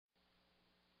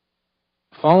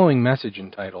following message,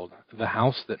 entitled The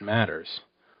House That Matters,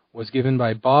 was given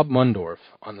by Bob Mundorf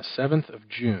on the 7th of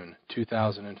June,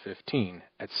 2015,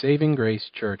 at Saving Grace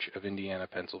Church of Indiana,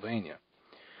 Pennsylvania.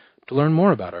 To learn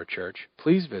more about our church,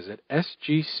 please visit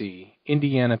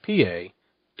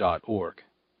sgcindianapa.org.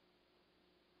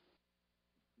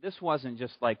 This wasn't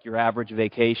just like your average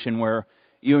vacation where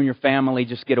you and your family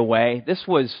just get away. This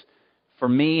was, for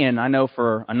me, and I know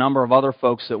for a number of other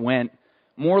folks that went,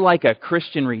 more like a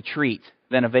Christian retreat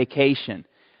than a vacation.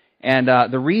 And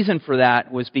the reason for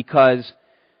that was because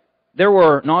there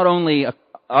were not only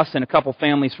us and a couple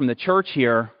families from the church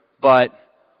here, but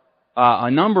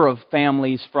a number of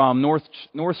families from North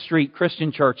Street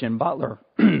Christian Church in Butler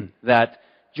that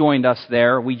joined us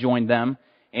there. We joined them.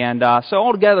 And so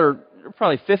altogether,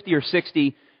 probably 50 or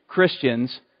 60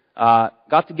 Christians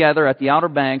got together at the Outer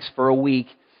Banks for a week.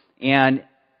 And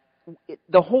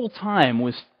the whole time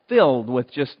was filled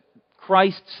with just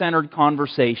Christ-centered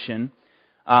conversation.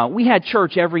 We had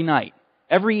church every night.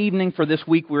 Every evening for this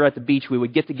week we were at the beach, we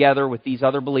would get together with these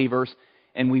other believers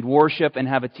and we'd worship and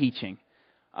have a teaching.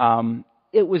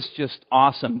 It was just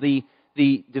awesome. The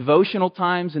devotional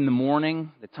times in the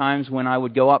morning, the times when I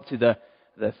would go up to the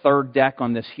third deck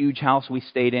on this huge house we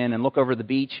stayed in and look over the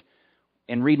beach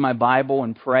and read my Bible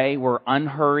and pray, were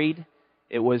unhurried.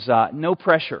 It was no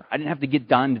pressure. I didn't have to get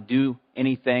done to do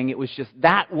anything. It was just,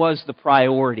 that was the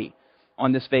priority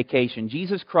on this vacation.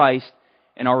 Jesus Christ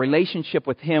and our relationship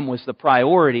with Him was the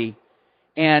priority.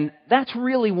 And that's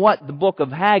really what the book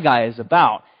of Haggai is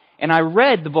about. And I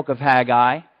read the book of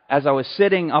Haggai as I was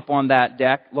sitting up on that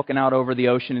deck looking out over the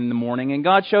ocean in the morning. And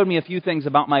God showed me a few things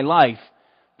about my life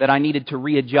that I needed to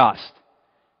readjust.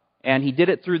 And He did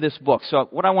it through this book. So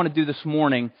what I want to do this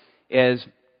morning is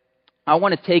I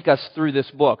want to take us through this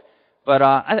book. But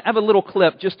I have a little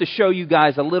clip just to show you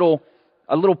guys a little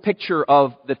picture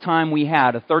of the time we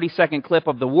had, a 30-second clip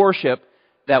of the worship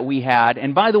that we had.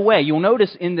 And by the way, you'll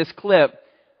notice in this clip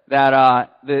that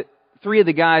the three of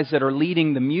the guys that are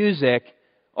leading the music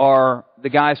are the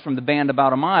guys from the band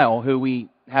About a Mile, who we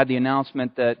had the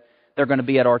announcement that they're going to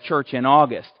be at our church in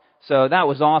August. So that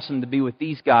was awesome to be with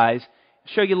these guys.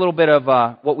 I'll show you a little bit of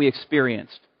what we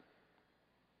experienced.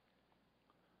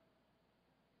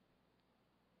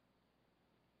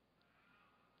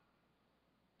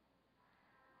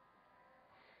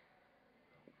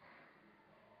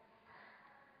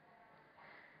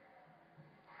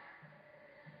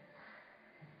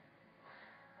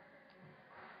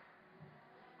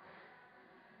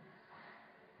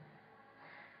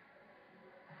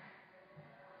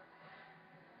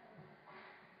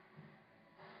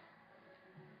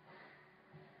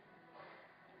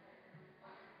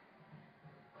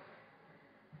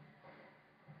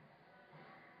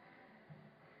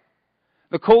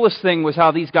 The coolest thing was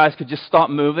how these guys could just stop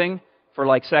moving for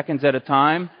like seconds at a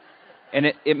time, and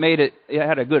it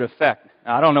had a good effect.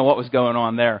 I don't know what was going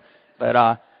on there,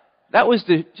 but that was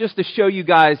just to show you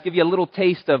guys, give you a little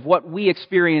taste of what we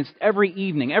experienced every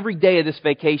evening, every day of this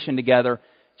vacation together,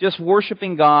 just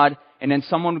worshiping God, and then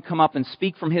someone would come up and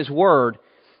speak from His Word.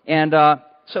 And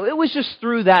so it was just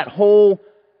through that whole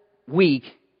week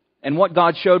and what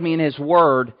God showed me in His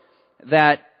Word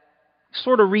that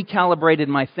sort of recalibrated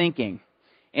my thinking.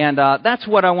 And that's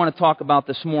what I want to talk about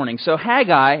this morning. So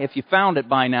Haggai, if you found it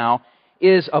by now,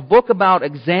 is a book about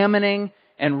examining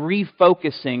and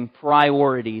refocusing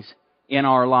priorities in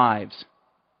our lives.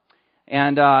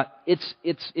 And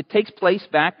it takes place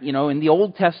back, in the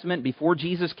Old Testament before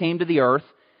Jesus came to the earth.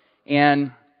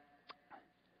 And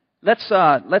let's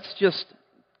just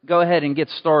go ahead and get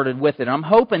started with it. I'm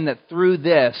hoping that through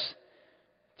this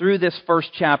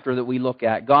first chapter that we look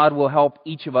at, God will help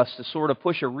each of us to sort of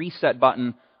push a reset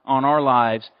button on our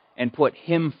lives and put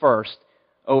Him first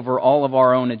over all of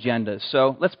our own agendas.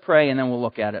 So let's pray and then we'll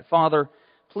look at it. Father,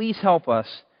 please help us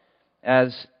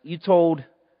as You told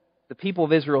the people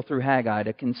of Israel through Haggai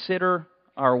to consider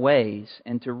our ways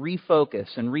and to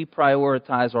refocus and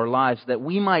reprioritize our lives that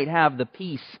we might have the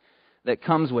peace that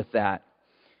comes with that.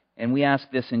 And we ask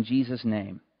this in Jesus'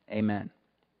 name. Amen.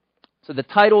 So the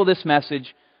title of this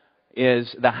message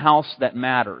is The House That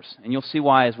Matters, and you'll see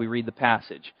why as we read the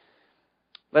passage.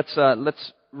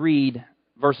 Let's read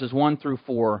verses 1 through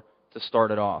 4 to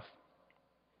start it off.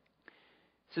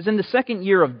 It says, "In the second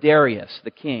year of Darius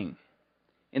the king,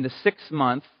 in the 6th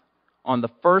month, on the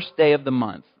first day of the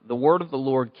month, the word of the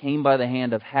Lord came by the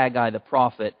hand of Haggai the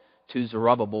prophet to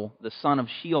Zerubbabel, the son of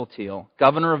Shealtiel,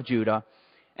 governor of Judah,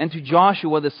 and to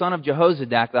Joshua the son of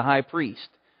Jehozadak the high priest.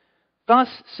 Thus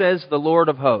says the Lord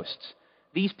of hosts,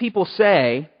 these people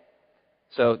say,"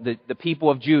 so the people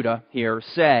of Judah here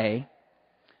say,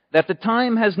 "that the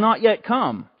time has not yet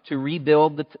come to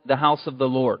rebuild the house of the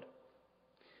Lord.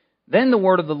 Then the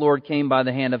word of the Lord came by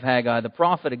the hand of Haggai the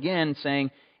prophet again,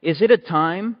 saying, Is it a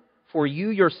time for you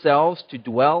yourselves to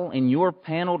dwell in your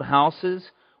paneled houses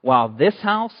while this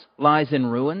house lies in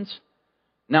ruins?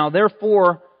 Now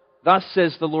therefore, thus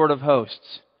says the Lord of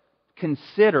hosts,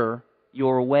 consider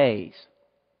your ways.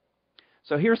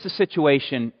 So here's the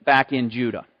situation back in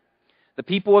Judah. The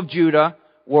people of Judah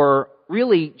were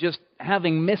really just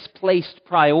having misplaced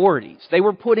priorities. They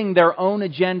were putting their own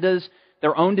agendas,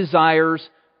 their own desires,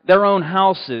 their own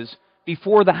houses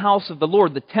before the house of the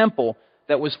Lord, the temple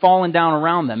that was fallen down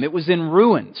around them. It was in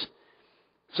ruins.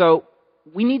 So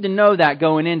we need to know that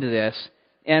going into this.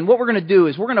 And what we're going to do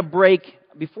is we're going to break,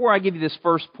 before I give you this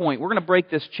first point, we're going to break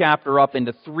this chapter up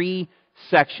into 3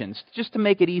 sections just to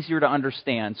make it easier to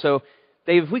understand. So,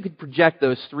 Dave, if we could project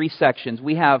those 3 sections,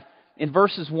 we have in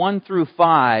verses 1 through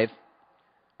 5,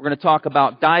 we're going to talk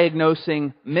about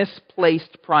diagnosing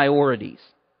misplaced priorities.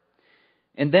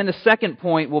 And then the second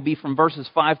point will be from verses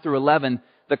 5 through 11,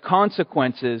 the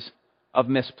consequences of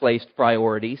misplaced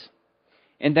priorities.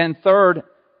 And then third,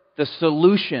 the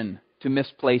solution to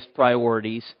misplaced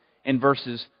priorities in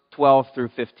verses 12 through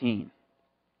 15.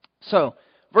 So,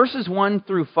 verses 1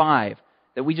 through 5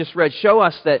 that we just read show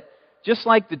us that just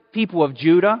like the people of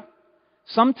Judah,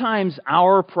 sometimes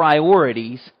our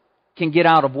priorities can get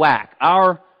out of whack.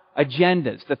 Our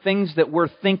agendas, the things that we're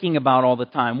thinking about all the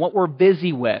time, what we're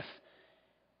busy with,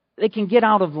 they can get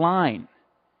out of line.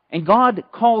 And God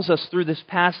calls us through this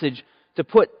passage to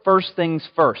put first things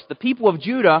first. The people of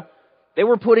Judah, they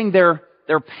were putting their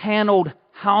paneled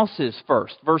houses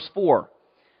first. Verse 4.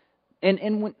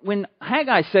 And when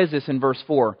Haggai says this in verse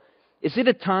 4, is it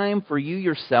a time for you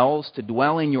yourselves to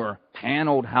dwell in your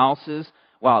paneled houses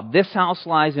while this house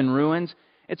lies in ruins?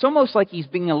 It's almost like he's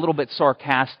being a little bit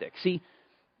sarcastic. See,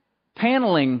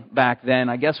 paneling back then,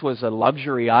 I guess, was a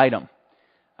luxury item.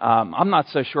 I'm not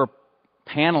so sure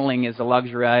paneling is a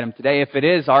luxury item today. If it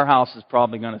is, our house is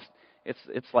probably going to...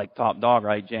 It's like top dog,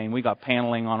 right, Jane? We got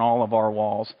paneling on all of our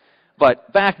walls.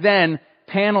 But back then,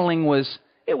 paneling was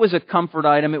a comfort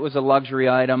item. It was a luxury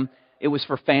item. It was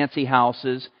for fancy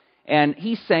houses. And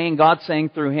God's saying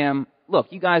through him, look,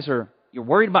 you're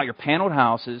worried about your paneled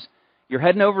houses. You're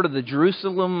heading over to the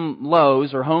Jerusalem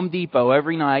Lowe's or Home Depot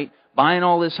every night, buying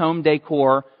all this home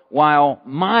decor, while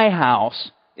my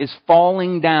house is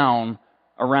falling down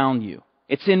around you.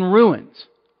 It's in ruins.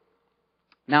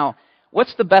 Now,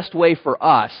 what's the best way for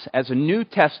us as a New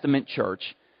Testament church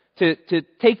to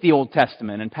take the Old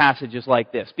Testament and passages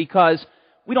like this? Because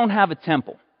we don't have a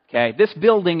temple. Okay? This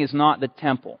building is not the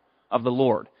temple of the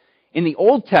Lord. In the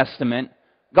Old Testament,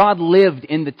 God lived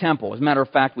in the temple. As a matter of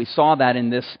fact, we saw that in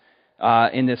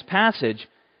this passage.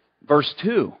 Verse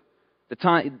 2.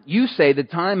 You say the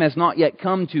time has not yet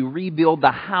come to rebuild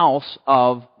the house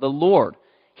of the Lord.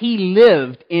 He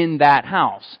lived in that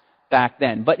house back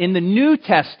then. But in the New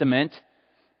Testament,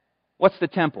 what's the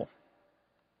temple?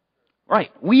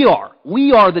 Right, we are.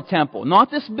 We are the temple.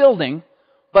 Not this building,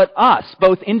 but us,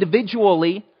 both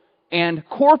individually and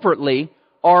corporately,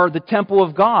 are the temple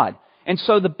of God. And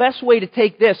so the best way to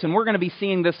take this, and we're going to be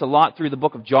seeing this a lot through the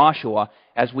book of Joshua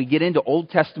as we get into Old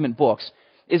Testament books,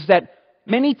 is that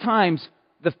many times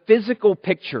the physical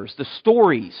pictures, the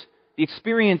stories, the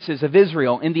experiences of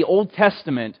Israel in the Old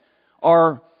Testament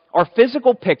are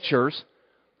physical pictures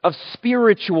of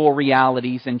spiritual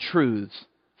realities and truths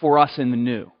for us in the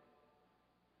New.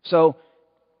 So,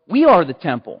 we are the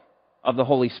temple of the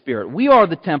Holy Spirit. We are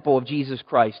the temple of Jesus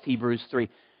Christ, Hebrews 3.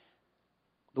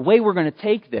 The way we're going to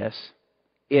take this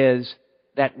is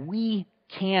that we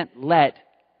can't let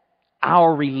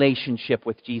our relationship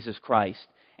with Jesus Christ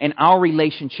and our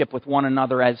relationship with one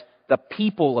another as the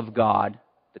people of God,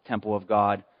 the temple of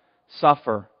God,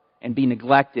 suffer and be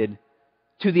neglected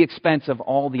to the expense of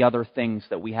all the other things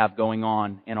that we have going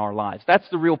on in our lives. That's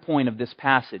the real point of this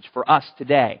passage for us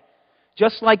today.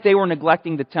 Just like they were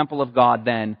neglecting the temple of God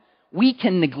then, we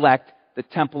can neglect the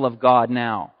temple of God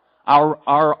now.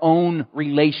 Our own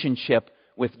relationship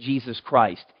with Jesus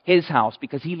Christ, His house,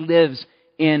 because He lives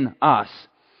in us.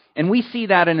 And we see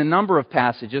that in a number of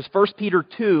passages. 1 Peter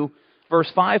 2,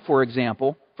 verse 5, for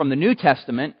example, from the New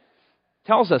Testament,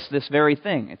 tells us this very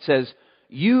thing. It says,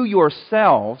 you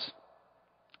yourselves,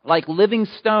 like living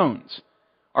stones,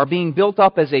 are being built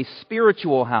up as a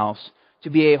spiritual house to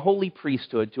be a holy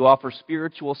priesthood, to offer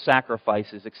spiritual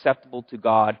sacrifices acceptable to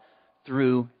God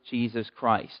through Jesus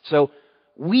Christ. So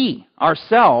we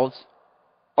ourselves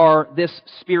are this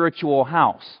spiritual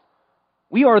house.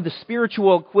 We are the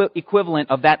spiritual equivalent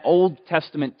of that Old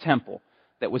Testament temple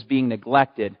that was being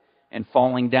neglected and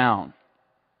falling down.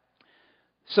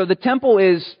 So the temple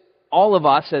is all of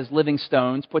us as living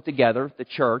stones put together, the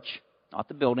church, not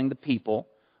the building, the people,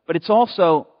 but it's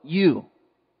also you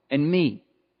and me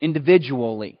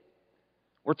individually.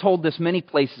 We're told this many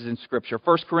places in Scripture.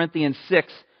 1 Corinthians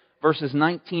 6, verses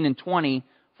 19 and 20,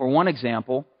 for one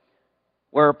example,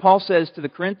 where Paul says to the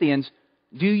Corinthians,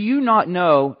 "Do you not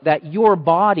know that your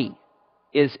body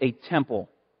is a temple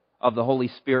of the Holy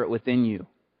Spirit within you,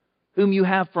 whom you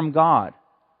have from God?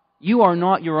 You are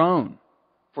not your own,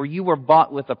 for you were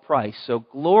bought with a price. So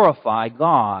glorify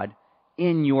God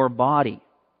in your body."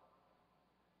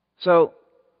 So,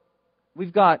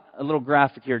 we've got a little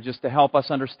graphic here just to help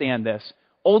us understand this.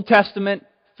 Old Testament,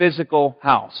 physical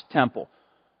house, temple.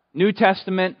 New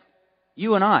Testament,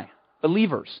 you and I,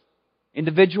 believers,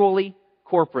 individually,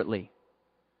 corporately.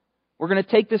 We're going to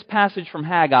take this passage from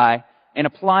Haggai and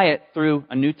apply it through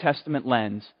a New Testament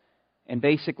lens. And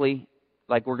basically,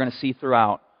 like we're going to see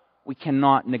throughout, we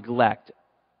cannot neglect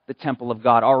the temple of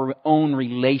God, our own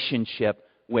relationship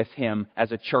with Him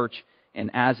as a church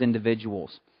and as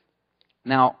individuals.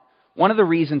 Now, one of the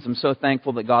reasons I'm so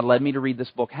thankful that God led me to read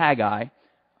this book, Haggai,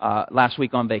 last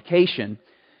week on vacation,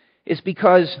 is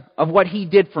because of what He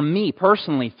did for me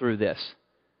personally through this.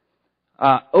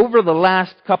 Over the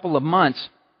last couple of months,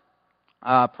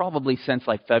 probably since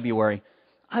like February,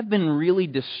 I've been really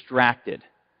distracted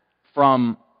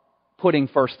from putting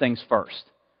first things first.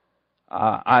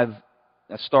 I've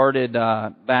started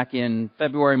back in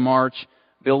February, March,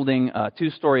 building a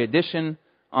 2-story addition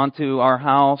onto our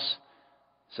house.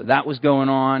 So that was going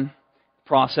on.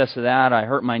 Process of that, I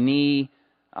hurt my knee.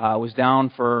 I was down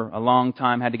for a long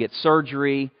time, had to get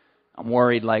surgery. I'm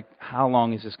worried, like, how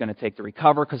long is this going to take to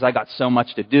recover? Because I got so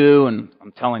much to do, and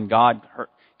I'm telling God,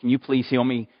 can you please heal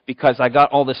me? Because I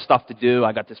got all this stuff to do.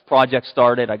 I got this project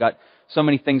started. I got so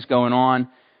many things going on.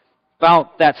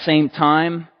 About that same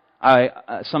time,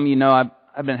 some of you know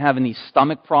I've been having these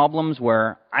stomach problems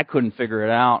where I couldn't figure it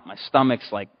out. My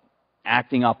stomach's like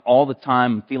acting up all the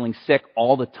time. I'm feeling sick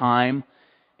all the time.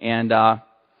 And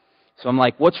so I'm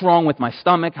like, what's wrong with my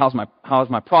stomach? How's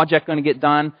my project going to get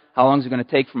done? How long is it going to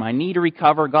take for my knee to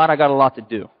recover? God, I got a lot to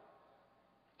do.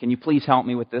 Can you please help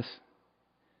me with this?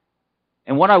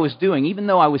 And what I was doing, even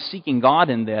though I was seeking God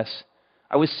in this,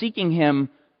 I was seeking Him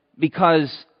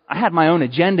because I had my own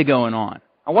agenda going on.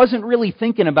 I wasn't really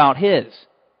thinking about His.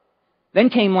 Then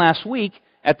came last week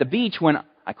at the beach when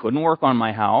I couldn't work on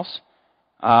my house.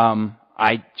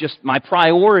 My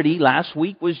priority last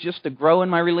week was just to grow in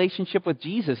my relationship with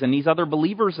Jesus and these other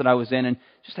believers that I was in and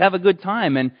just have a good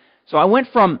time. And so I went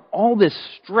from all this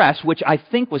stress, which I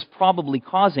think was probably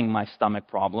causing my stomach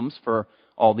problems for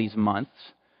all these months,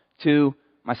 to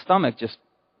my stomach just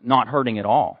not hurting at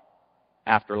all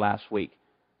after last week.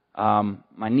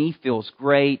 My knee feels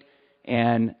great,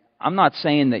 and I'm not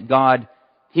saying that God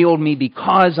healed me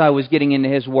because I was getting into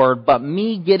His Word, but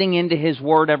me getting into His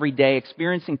Word every day,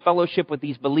 experiencing fellowship with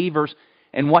these believers,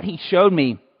 and what He showed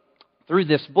me through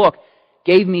this book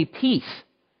gave me peace.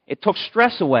 It took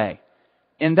stress away.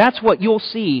 And that's what you'll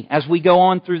see as we go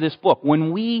on through this book.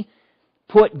 When we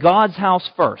put God's house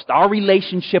first, our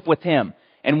relationship with Him,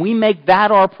 and we make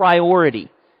that our priority,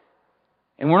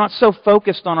 and we're not so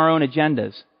focused on our own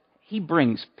agendas, He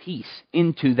brings peace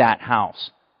into that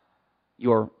house,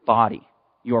 your body,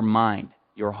 your mind,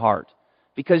 your heart.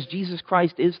 Because Jesus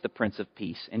Christ is the Prince of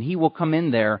Peace, and He will come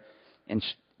in there and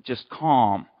just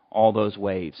calm all those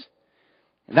waves.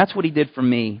 And that's what He did for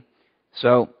me.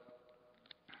 So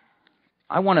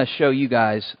I want to show you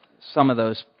guys some of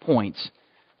those points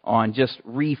on just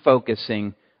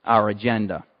refocusing our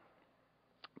agenda.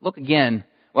 Look again.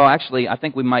 Well, actually, I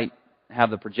think we might have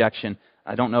the projection.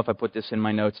 I don't know if I put this in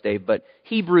my notes, Dave, but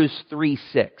Hebrews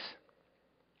 3:6.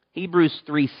 Hebrews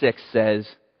 3:6 says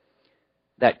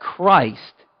that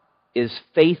Christ is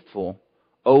faithful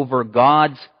over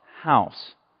God's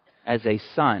house as a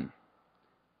son,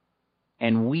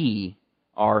 and we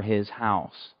are His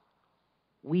house.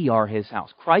 We are His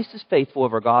house. Christ is faithful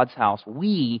over God's house.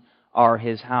 We are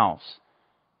His house.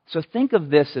 So think of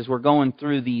this as we're going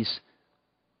through these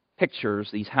pictures,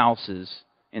 these houses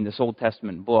in this Old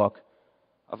Testament book,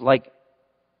 of like,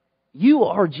 you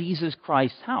are Jesus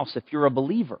Christ's house if you're a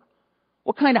believer.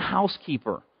 What kind of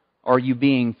housekeeper are you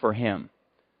being for Him?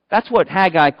 That's what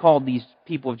Haggai called these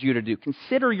people of Judah to do.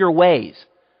 Consider your ways.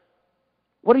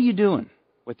 What are you doing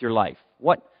with your life?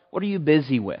 What are you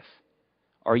busy with?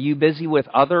 Are you busy with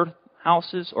other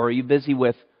houses, or are you busy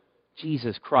with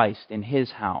Jesus Christ in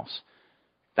His house?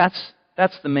 That's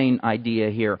the main idea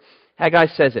here. Haggai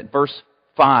says it, verse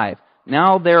 5.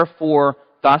 Now therefore,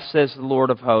 thus says the Lord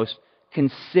of hosts,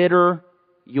 consider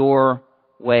your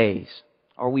ways.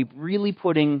 Are we really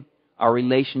putting our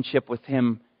relationship with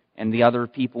Him and the other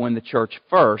people in the church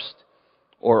first?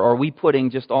 Or are we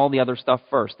putting just all the other stuff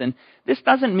first? And this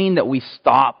doesn't mean that we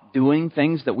stop doing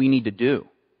things that we need to do.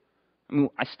 I mean,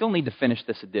 I still need to finish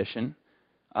this edition.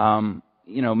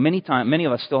 Many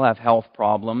of us still have health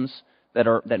problems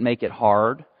that make it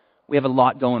hard. We have a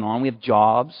lot going on. We have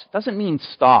jobs. It doesn't mean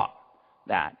stop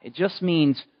that. It just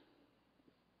means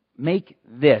make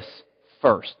this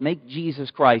first. Make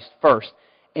Jesus Christ first.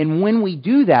 And when we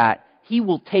do that, He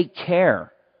will take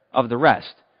care of the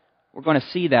rest. We're going to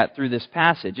see that through this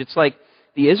passage. It's like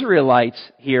the Israelites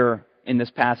here in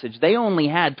this passage, they only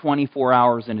had 24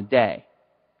 hours in a day,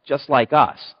 just like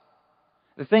us.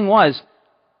 The thing was,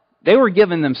 they were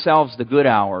giving themselves the good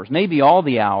hours, maybe all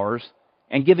the hours,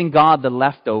 and giving God the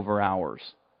leftover hours.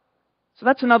 So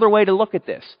that's another way to look at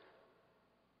this.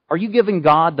 Are you giving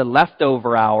God the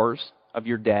leftover hours of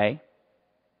your day?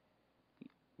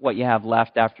 What you have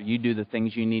left after you do the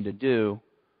things you need to do?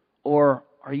 Or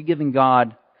are you giving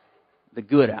God the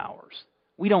good hours?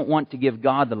 We don't want to give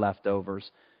God the leftovers.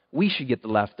 We should get the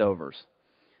leftovers.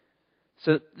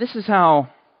 So this is how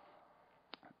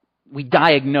we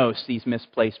diagnose these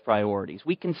misplaced priorities.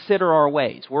 We consider our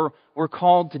ways. We're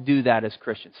called to do that as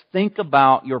Christians. Think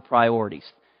about your priorities.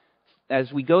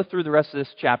 As we go through the rest of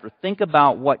this chapter, think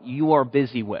about what you are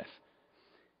busy with.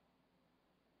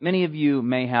 Many of you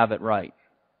may have it right.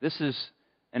 This is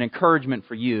an encouragement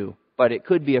for you, but it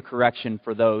could be a correction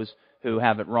for those who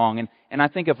have it wrong. And I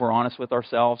think if we're honest with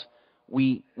ourselves,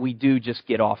 we do just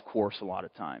get off course a lot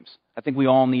of times. I think we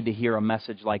all need to hear a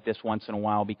message like this once in a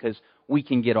while because we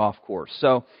can get off course.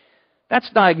 So that's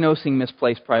diagnosing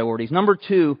misplaced priorities. Number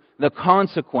 2, the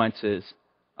consequences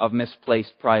of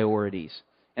misplaced priorities.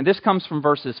 And this comes from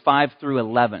verses 5 through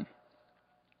 11.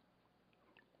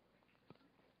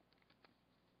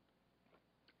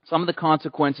 Some of the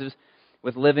consequences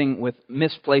with living with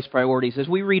misplaced priorities. As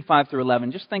we read 5 through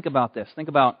 11, just think about this. Think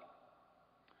about,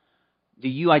 do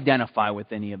you identify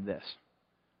with any of this?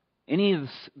 Any of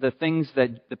the things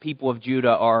that the people of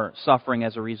Judah are suffering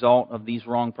as a result of these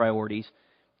wrong priorities,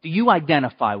 do you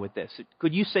identify with this?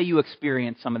 Could you say you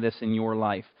experienced some of this in your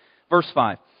life? Verse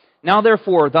 5. Now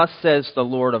therefore, thus says the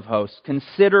Lord of hosts,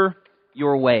 consider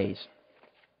your ways.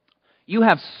 You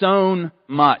have sown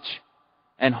much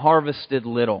and harvested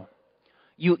little.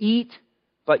 You eat,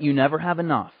 but you never have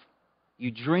enough. You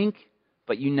drink,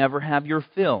 but you never have your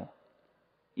fill.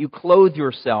 You clothe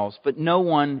yourselves, but no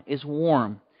one is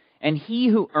warm. And he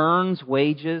who earns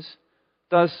wages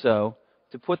does so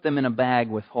to put them in a bag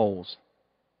with holes.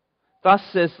 Thus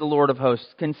says the Lord of hosts,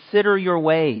 consider your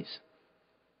ways.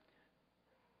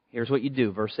 Here's what you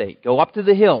do, verse 8. Go up to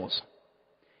the hills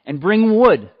and bring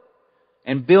wood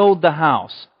and build the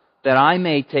house, that I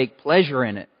may take pleasure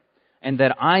in it, and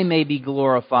that I may be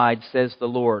glorified, says the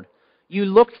Lord. You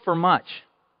looked for much,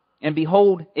 and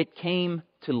behold, it came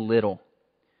to little.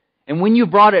 And when you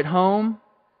brought it home,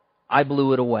 I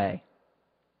blew it away.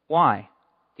 Why?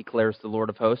 Declares the Lord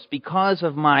of hosts. Because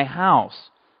of my house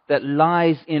that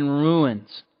lies in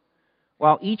ruins,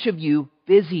 while each of you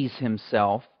busies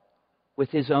himself with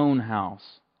his own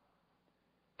house.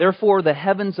 Therefore the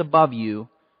heavens above you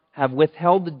have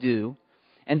withheld the dew,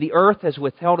 and the earth has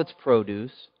withheld its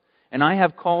produce, and I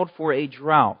have called for a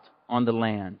drought on the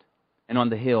land and on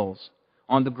the hills,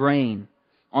 on the grain,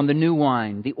 on the new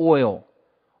wine, the oil,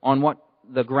 on what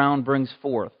the ground brings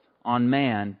forth, on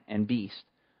man and beast,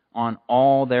 on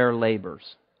all their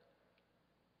labors.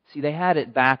 See, they had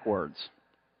it backwards.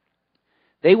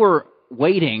 They were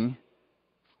waiting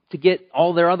to get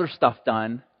all their other stuff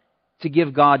done to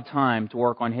give God time to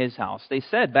work on His house. They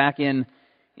said back in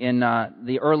one of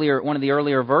the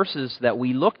earlier verses that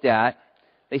we looked at,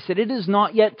 they said, it is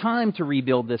not yet time to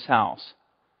rebuild this house.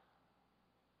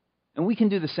 And we can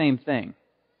do the same thing.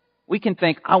 We can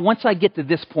think, once I get to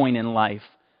this point in life,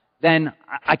 then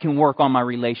I can work on my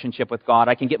relationship with God.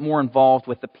 I can get more involved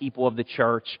with the people of the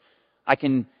church. I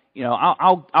can,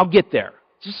 I'll get there.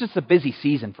 It's just a busy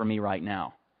season for me right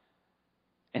now.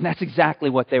 And that's exactly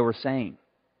what they were saying.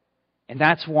 And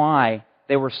that's why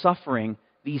they were suffering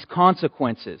these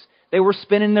consequences. They were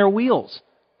spinning their wheels.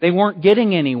 They weren't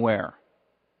getting anywhere.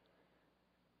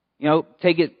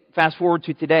 Take it fast forward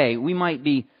to today. We might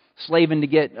be slaving to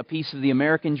get a piece of the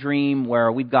American dream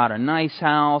where we've got a nice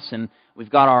house and we've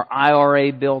got our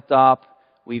IRA built up.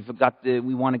 We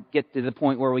want to get to the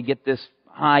point where we get this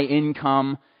high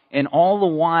income, and all the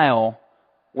while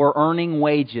we're earning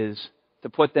wages to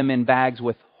put them in bags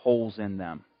with holes in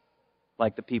them,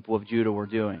 like the people of Judah were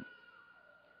doing.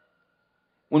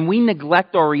 When we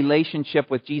neglect our relationship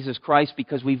with Jesus Christ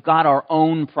because we've got our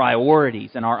own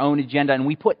priorities and our own agenda, and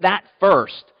we put that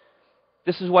first,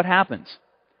 this is what happens.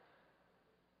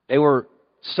 They were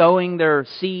sowing their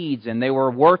seeds and they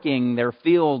were working their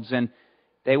fields and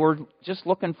they were just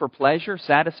looking for pleasure,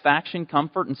 satisfaction,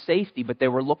 comfort, and safety, but they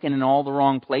were looking in all the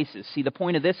wrong places. See, the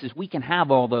point of this is we can have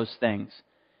all those things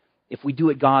if we do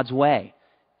it God's way.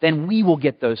 Then we will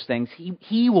get those things.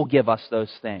 He will give us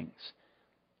those things.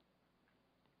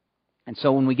 And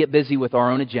so when we get busy with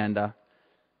our own agenda,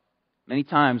 many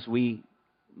times we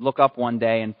look up one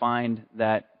day and find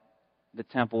that the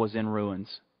temple is in ruins,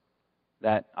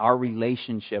 that our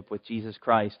relationship with Jesus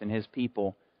Christ and His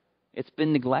people, it's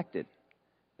been neglected.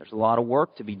 There's a lot of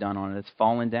work to be done on it. It's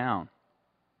fallen down.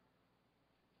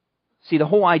 See, the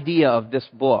whole idea of this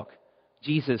book,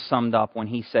 Jesus summed up when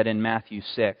He said in Matthew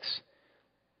 6,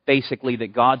 basically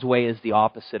that God's way is the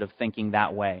opposite of thinking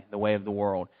that way, the way of the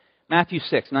world. Matthew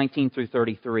 6, 19 through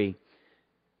 33.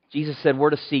 Jesus said we're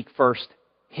to seek first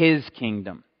His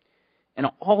kingdom. And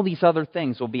all these other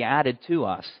things will be added to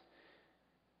us.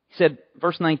 He said,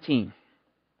 verse 19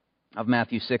 of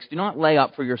Matthew 6, do not lay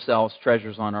up for yourselves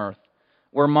treasures on earth,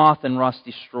 where moth and rust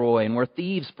destroy, and where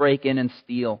thieves break in and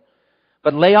steal.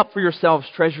 But lay up for yourselves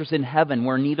treasures in heaven,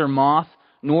 where neither moth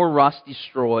nor rust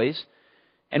destroys,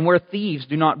 and where thieves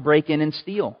do not break in and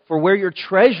steal. For where your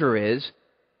treasure is,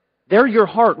 there your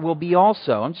heart will be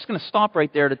also. I'm just going to stop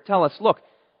right there to tell us, look,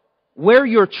 where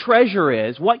your treasure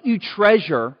is, what you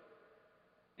treasure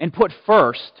and put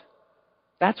first,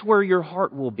 that's where your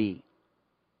heart will be.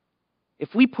 If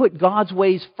we put God's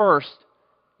ways first,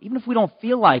 even if we don't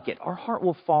feel like it, our heart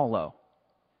will follow.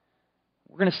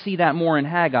 We're going to see that more in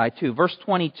Haggai too. Verse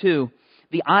 22,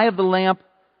 the eye is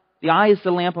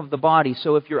the lamp of the body.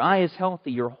 So if your eye is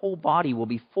healthy, your whole body will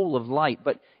be full of light.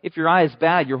 But if your eye is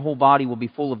bad, your whole body will be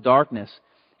full of darkness.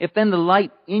 If then the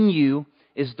light in you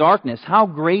is darkness, how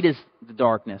great is the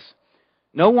darkness?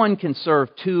 No one can serve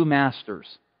two masters.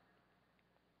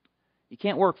 You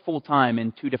can't work full time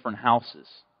in two different houses.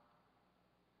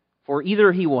 For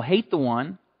either he will hate the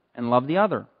one and love the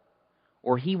other,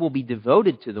 or he will be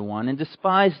devoted to the one and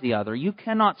despise the other. You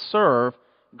cannot serve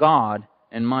God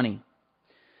and money.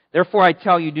 Therefore I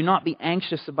tell you, do not be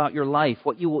anxious about your life,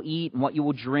 what you will eat and what you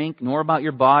will drink, nor about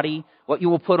your body, what you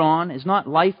will put on. Is not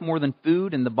life more than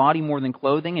food and the body more than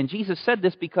clothing? And Jesus said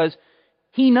this because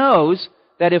He knows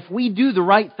that if we do the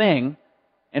right thing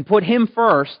and put Him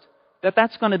first,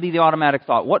 that's going to be the automatic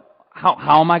thought.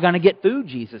 How am I going to get food,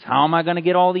 Jesus? How am I going to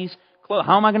get all these clothes?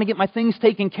 How am I going to get my things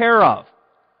taken care of?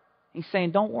 He's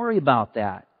saying, don't worry about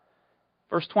that.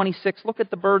 Verse 26, look at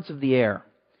the birds of the air.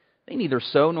 They neither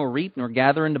sow nor reap nor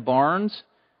gather into barns,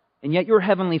 and yet your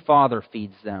heavenly Father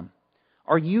feeds them.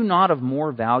 Are you not of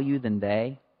more value than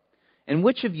they? And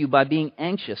which of you, by being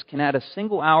anxious, can add a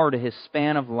single hour to his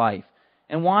span of life?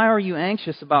 And why are you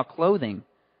anxious about clothing?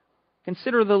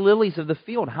 Consider the lilies of the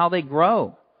field, how they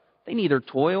grow. They neither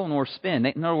toil nor spin.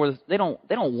 In other words, they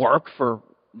don't work for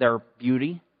their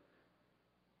beauty.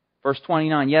 Verse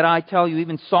 29, yet I tell you,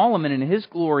 even Solomon in his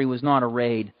glory was not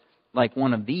arrayed like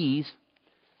one of these.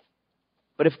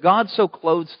 But if God so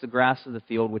clothes the grass of the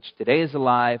field, which today is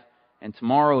alive and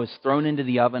tomorrow is thrown into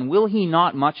the oven, will He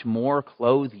not much more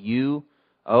clothe you,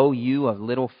 O you of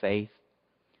little faith?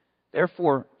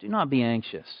 Therefore, do not be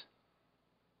anxious.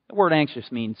 The word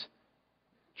anxious means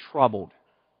troubled.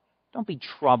 Don't be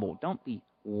troubled. Don't be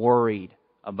worried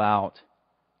about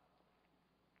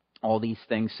all these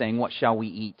things, saying, what shall we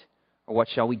eat? Or what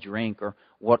shall we drink? Or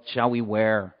what shall we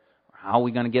wear? Or how are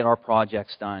we going to get our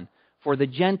projects done? For the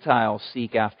Gentiles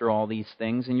seek after all these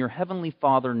things, and your heavenly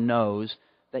Father knows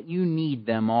that you need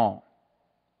them all.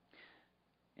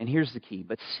 And here's the key.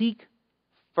 But seek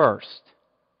first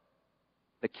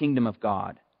the kingdom of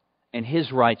God and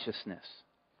His righteousness.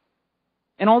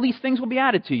 And all these things will be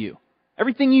added to you.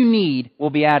 Everything you need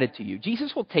will be added to you.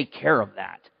 Jesus will take care of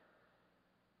that.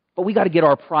 But we got to get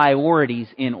our priorities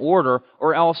in order,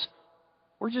 or else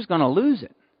we're just going to lose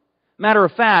it. Matter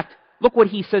of fact, look what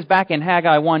He says back in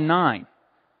Haggai 1:9.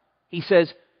 He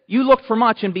says, you looked for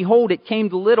much, and behold, it came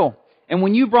to little. And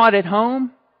when you brought it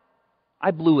home,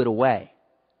 I blew it away.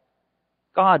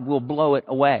 God will blow it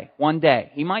away one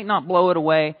day. He might not blow it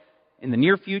away in the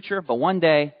near future, but one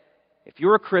day, if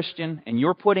you're a Christian and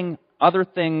you're putting other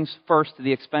things first to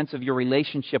the expense of your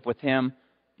relationship with Him,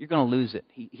 you're going to lose it.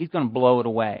 He's going to blow it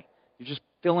away. You're just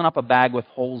filling up a bag with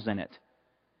holes in it.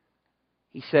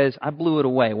 He says, I blew it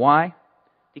away. Why?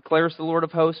 Declares the Lord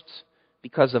of hosts,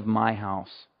 because of my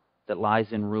house that lies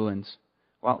in ruins,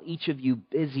 while each of you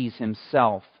busies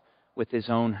himself with his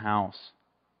own house.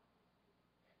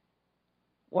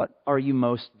 What are you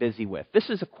most busy with? This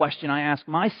is a question I ask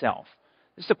myself.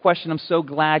 This is a question I'm so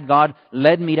glad God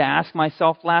led me to ask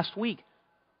myself last week.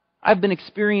 I've been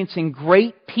experiencing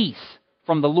great peace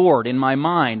from the Lord in my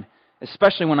mind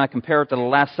especially when I compare it to the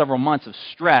last several months of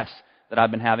stress that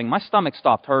I've been having, my stomach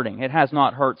stopped hurting. It has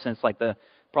not hurt since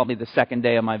probably the second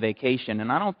day of my vacation.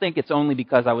 And I don't think it's only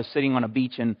because I was sitting on a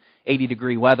beach in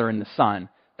 80-degree weather in the sun.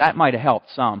 That might have helped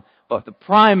some. But the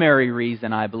primary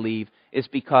reason, I believe, is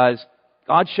because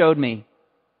God showed me,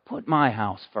 put my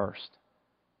house first.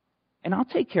 And I'll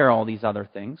take care of all these other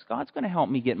things. God's going to help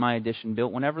me get my addition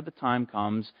built whenever the time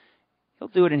comes. He'll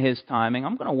do it in His timing.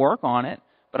 I'm going to work on it,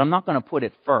 but I'm not going to put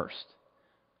it first.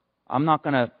 I'm not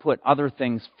going to put other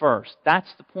things first.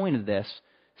 That's the point of this.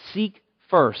 Seek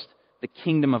first the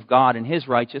kingdom of God and His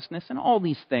righteousness, and all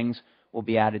these things will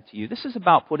be added to you. This is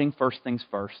about putting first things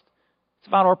first. It's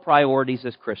about our priorities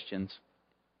as Christians.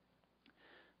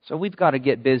 So we've got to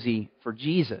get busy for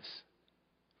Jesus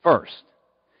first.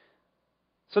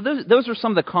 So those are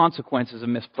some of the consequences of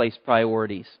misplaced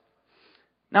priorities.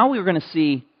 Now we're going to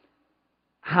see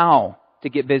how to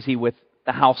get busy with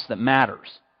the house that matters.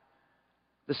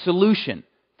 The solution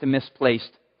to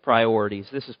misplaced priorities.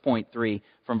 This is point 3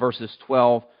 from verses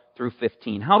 12 through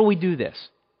 15. How do we do this?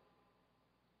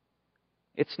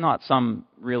 It's not some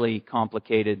really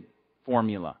complicated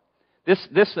formula. This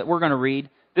that we're going to read,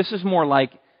 this is more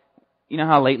like, you know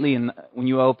how lately when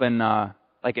you open,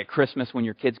 like at Christmas when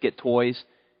your kids get toys,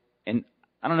 and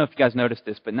I don't know if you guys noticed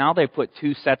this, but now they put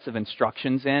 2 sets of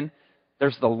instructions in.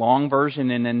 There's the long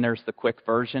version and then there's the quick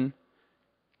version.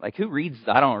 Like who reads?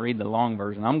 I don't read the long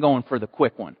version. I'm going for the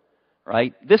quick one,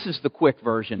 right? This is the quick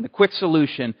version, the quick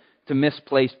solution to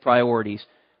misplaced priorities.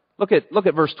 Look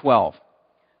at verse 12.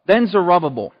 Then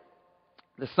Zerubbabel,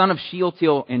 the son of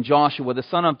Shealtiel, and Joshua, the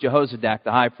son of Jehozadak,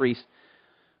 the high priest,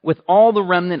 with all the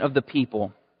remnant of the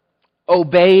people,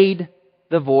 obeyed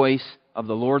the voice of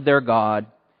the Lord their God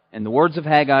and the words of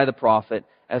Haggai the prophet,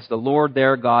 as the Lord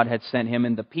their God had sent him,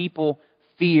 and the people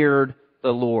feared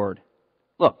the Lord.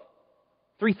 Look,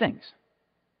 3 things.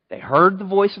 They heard the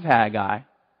voice of Haggai.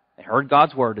 They heard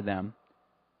God's word to them.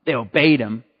 They obeyed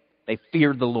Him. They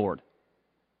feared the Lord.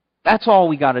 That's all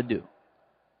we got to do.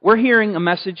 We're hearing a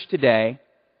message today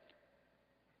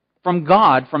from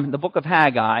God, from the book of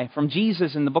Haggai, from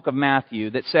Jesus in the book of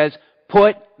Matthew, that says,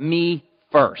 put me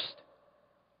first.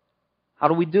 How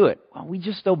do we do it? Well, we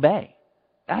just obey.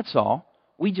 That's all.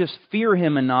 We just fear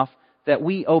Him enough that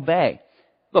we obey.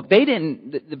 Look, they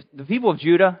didn't, the people of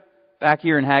Judah back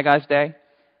here in Haggai's day,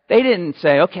 they didn't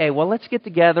say, okay, well, let's get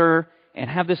together and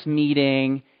have this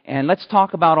meeting, and let's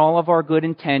talk about all of our good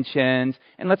intentions,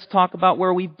 and let's talk about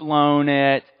where we've blown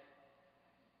it.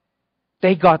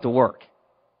 They got to work.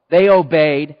 They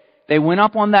obeyed. They went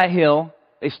up on that hill.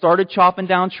 They started chopping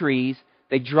down trees.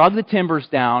 They drug the timbers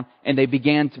down, and they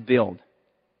began to build.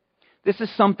 This is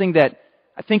something that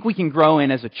I think we can grow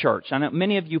in as a church. I know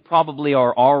many of you probably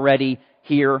are already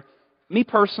here. Me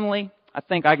personally, I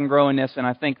think I can grow in this, and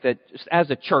I think that just as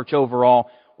a church overall,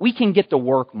 we can get to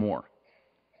work more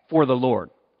for the Lord.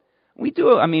 We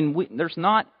do. I mean, there's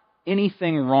not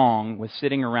anything wrong with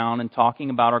sitting around and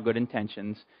talking about our good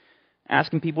intentions,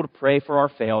 asking people to pray for our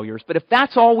failures. But if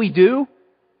that's all we do,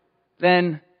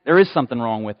 then there is something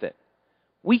wrong with it.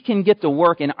 We can get to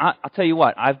work, and I'll tell you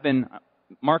what,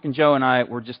 Mark and Joe and I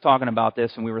were just talking about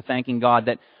this, and we were thanking God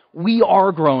that we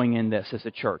are growing in this as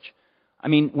a church. I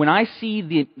mean, when I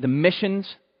see the missions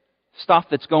stuff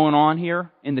that's going on here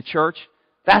in the church,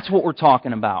 that's what we're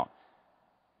talking about.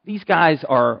 These guys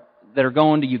that are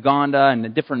going to Uganda and the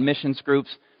different missions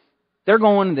groups, they're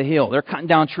going to the hill. They're cutting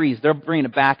down trees. They're bringing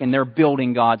it back, and they're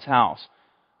building God's house.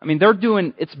 I mean,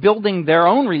 it's building their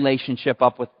own relationship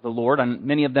up with the Lord, and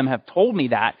many of them have told me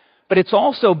that, but it's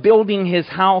also building His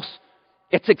house.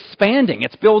 It's expanding.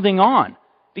 It's building on.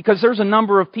 Because there's a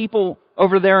number of people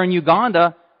over there in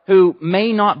Uganda who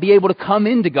may not be able to come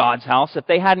into God's house if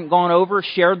they hadn't gone over,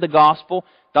 shared the gospel,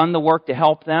 done the work to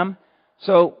help them.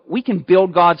 So we can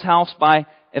build God's house by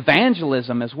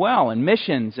evangelism as well, and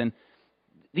missions, and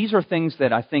these are things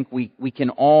that I think we can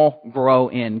all grow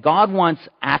in. God wants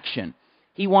action.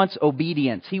 He wants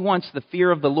obedience. He wants the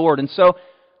fear of the Lord. And so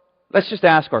let's just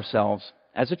ask ourselves,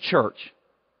 as a church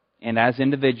and as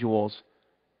individuals,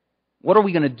 what are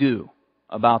we going to do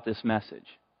about this message?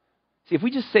 See, if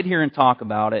we just sit here and talk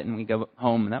about it and we go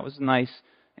home, and that was a nice,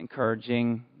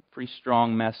 encouraging, pretty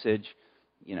strong message,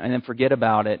 and then forget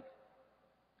about it,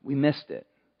 we missed it.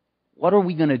 What are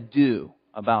we going to do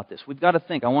about this? We've got to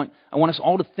think. I want us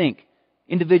all to think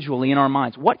individually in our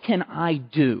minds. What can I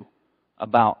do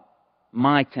about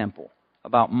my temple,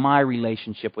 about my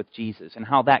relationship with Jesus, and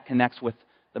how that connects with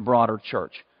the broader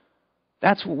church?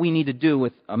 That's what we need to do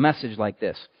with a message like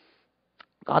this.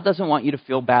 God doesn't want you to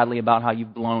feel badly about how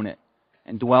you've blown it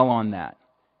and dwell on that.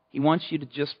 He wants you to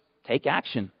just take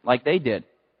action like they did.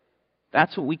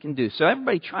 That's what we can do. So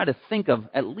everybody try to think of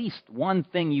at least one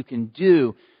thing you can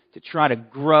do to try to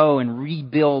grow and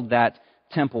rebuild that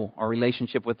temple, our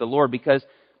relationship with the Lord. Because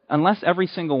unless every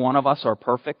single one of us are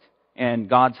perfect, and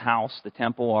God's house, the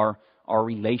temple, our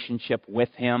relationship with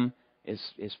Him is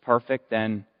perfect,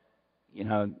 then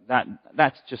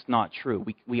that's just not true.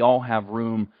 We all have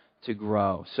room to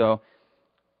grow. So,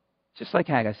 just like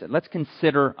Haggai said, let's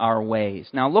consider our ways.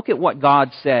 Now look at what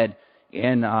God said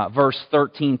in verse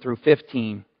 13 through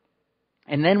 15.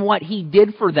 And then what He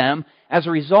did for them as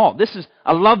a result.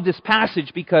 I love this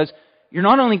passage because you're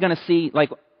not only going to see,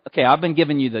 like, okay, I've been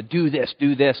giving you the do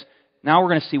this. Now we're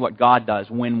going to see what God does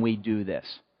when we do this.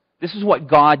 This is what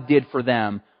God did for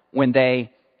them when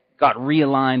they got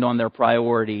realigned on their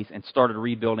priorities and started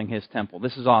rebuilding His temple.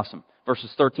 This is awesome.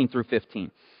 Verses 13 through 15.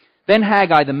 Then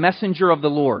Haggai, the messenger of the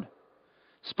Lord,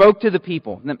 spoke to the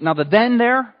people. Now the then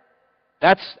there,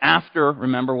 that's after,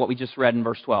 remember what we just read in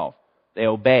verse 12. They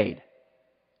obeyed.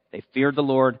 They feared the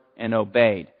Lord and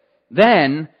obeyed.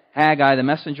 Then Haggai, the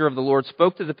messenger of the Lord,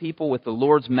 spoke to the people with the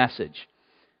Lord's message.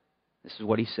 This is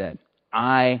what he said.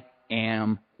 I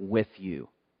am with you,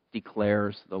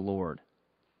 declares the Lord.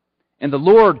 And the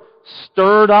Lord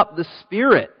stirred up the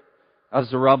spirit of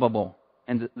Zerubbabel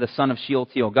and the son of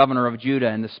Shealtiel, governor of Judah,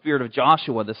 and the spirit of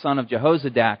Joshua, the son of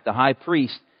Jehozadak, the high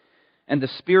priest, and the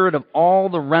spirit of all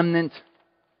the remnant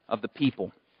of the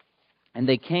people. And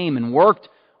they came and worked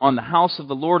on the house of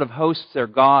the Lord of hosts, their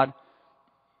God,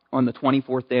 on the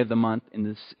 24th day of the month, in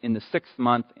the 6th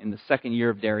month, in the 2nd year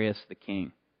of Darius the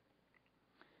king.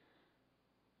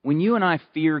 When you and I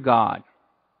fear God,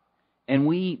 and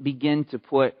we begin to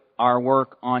put our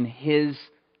work on His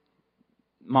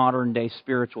modern-day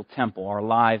spiritual temple, our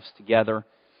lives together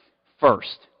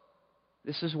first,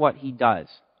 this is what He does.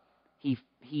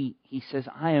 He says,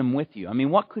 I am with you. I mean,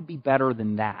 what could be better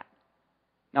than that?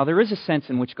 Now, there is a sense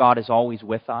in which God is always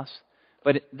with us,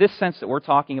 but this sense that we're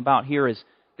talking about here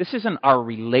this isn't our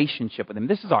relationship with Him.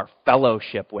 This is our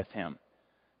fellowship with Him.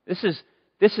 This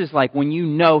is like when you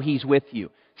know He's with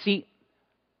you. See,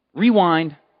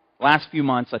 rewind, last few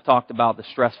months I talked about the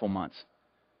stressful months.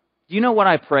 Do you know what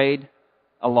I prayed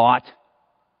a lot?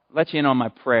 I'll let you in on my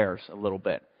prayers a little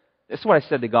bit. This is what I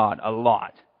said to God a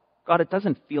lot. God, it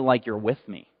doesn't feel like you're with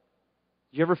me.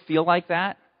 Do you ever feel like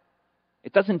that?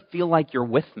 It doesn't feel like you're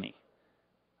with me.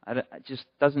 It just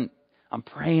doesn't. I'm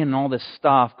praying and all this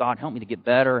stuff. God, help me to get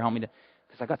better. Help me to,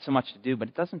 because I got so much to do, but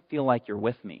it doesn't feel like you're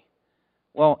with me.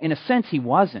 Well, in a sense, He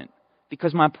wasn't,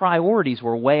 because my priorities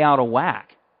were way out of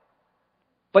whack.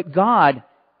 But God,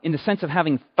 in the sense of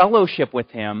having fellowship with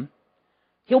Him,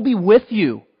 He'll be with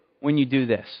you when you do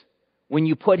this. When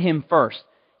you put Him first.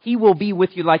 He will be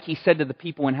with you like He said to the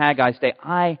people in Haggai's day,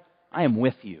 I am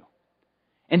with you.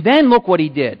 And then look what He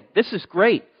did. This is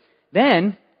great.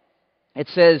 Then it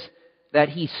says that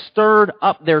He stirred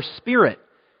up their spirit.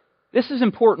 This is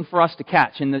important for us to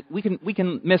catch, and we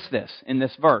can miss this in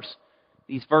this verse,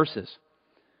 these verses.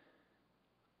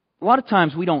 A lot of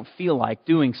times we don't feel like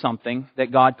doing something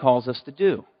that God calls us to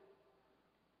do.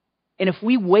 And if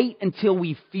we wait until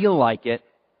we feel like it,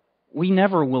 we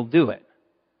never will do it.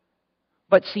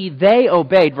 But see, they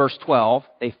obeyed, verse 12.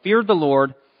 They feared the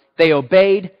Lord. They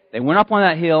obeyed. They went up on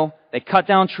that hill. They cut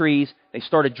down trees. They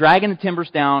started dragging the timbers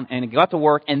down and got to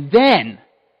work. And then,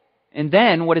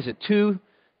 what is it,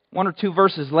 one or two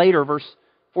verses later, verse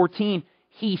 14,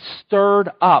 He stirred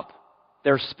up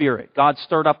their spirit. God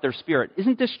stirred up their spirit.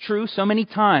 Isn't this true? So many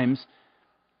times,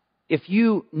 if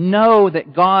you know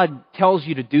that God tells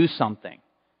you to do something,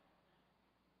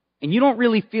 and you don't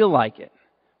really feel like it,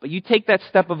 but you take that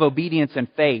step of obedience and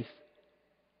faith,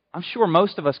 I'm sure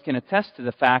most of us can attest to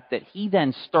the fact that He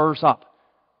then stirs up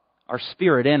our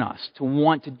spirit in us to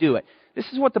want to do it.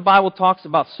 This is what the Bible talks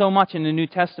about so much in the New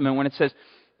Testament when it says,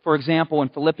 for example, in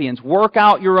Philippians, work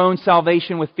out your own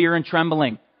salvation with fear and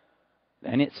trembling.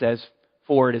 Then it says,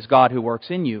 for it is God who works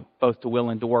in you, both to will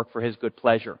and to work for His good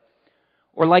pleasure.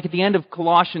 Or like at the end of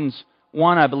Colossians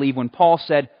 1, I believe, when Paul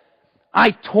said,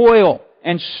 I toil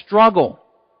and struggle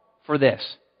for this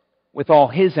with all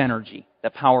His energy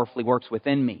that powerfully works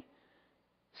within me.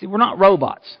 See, we're not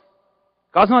robots.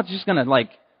 God's not just going to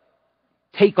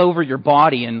take over your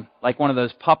body and like one of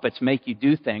those puppets make you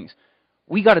do things.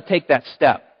 We got to take that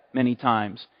step many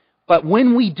times. But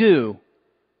when we do,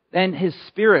 then His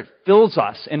Spirit fills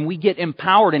us and we get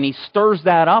empowered and He stirs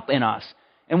that up in us.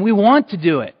 And we want to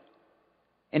do it.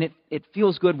 And it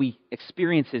feels good. We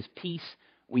experience His peace.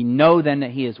 We know then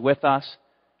that He is with us.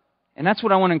 And that's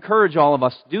what I want to encourage all of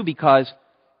us to do, because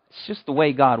it's just the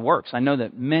way God works. I know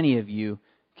that many of you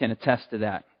can attest to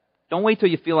that. Don't wait till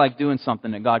you feel like doing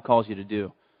something that God calls you to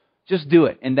do. Just do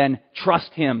it, and then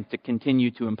trust Him to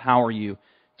continue to empower you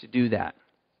to do that.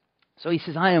 So He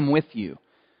says, I am with you.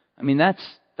 I mean,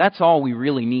 that's all we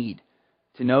really need,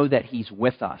 to know that He's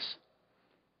with us.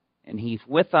 And He's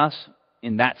with us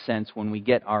in that sense when we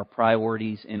get our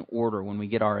priorities in order, when we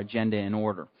get our agenda in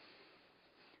order.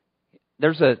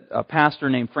 There's a pastor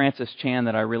named Francis Chan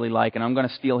that I really like, and I'm going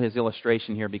to steal his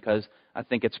illustration here because I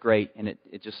think it's great, and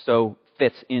it just so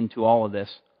fits into all of this.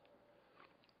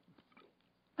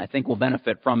 I think we'll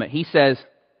benefit from it. He says,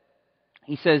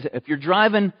 if you're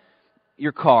driving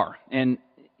your car, and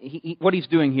what he's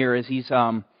doing here is he's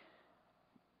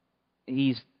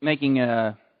making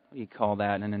what do you call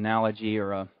that, an analogy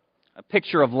or a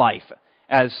picture of life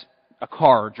as a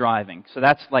car driving. So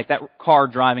that's like that car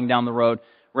driving down the road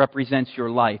represents your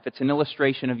life. It's an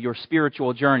illustration of your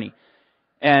spiritual journey.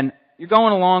 And you're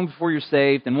going along before you're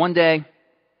saved, and one day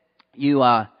you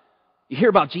hear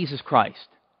about Jesus Christ.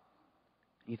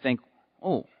 You think,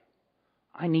 oh,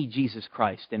 I need Jesus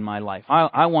Christ in my life.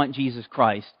 I want Jesus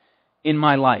Christ in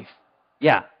my life.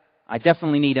 Yeah, I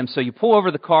definitely need Him. So you pull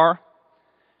over the car,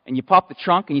 and you pop the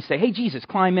trunk, and you say, hey, Jesus,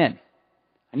 climb in.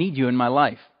 I need you in my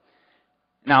life.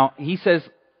 Now, he says,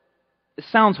 it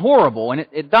sounds horrible, and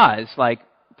it does, like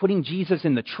putting Jesus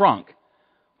in the trunk.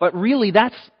 But really,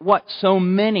 that's what so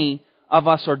many of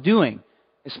us are doing,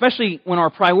 especially when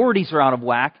our priorities are out of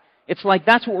whack. It's like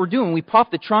that's what we're doing. We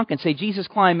pop the trunk and say, Jesus,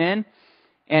 climb in.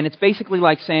 And it's basically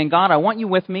like saying, God, I want you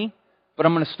with me, but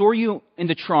I'm going to store you in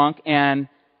the trunk. And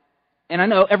I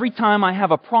know every time I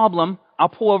have a problem, I'll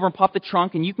pull over and pop the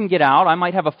trunk and you can get out. I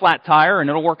might have a flat tire and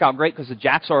it'll work out great because the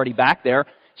jack's already back there,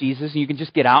 Jesus, and you can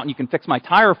just get out and you can fix my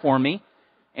tire for me.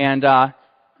 And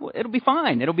it'll be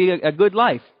fine. It'll be a good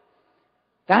life.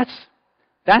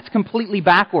 That's completely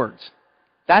backwards.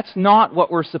 That's not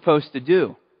what we're supposed to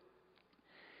do.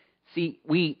 See,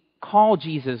 we call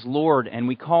Jesus Lord and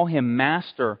we call Him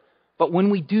Master, but when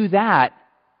we do that,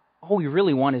 all we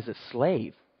really want is a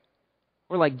slave.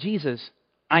 We're like, Jesus,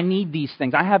 I need these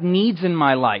things. I have needs in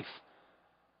my life.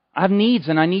 I have needs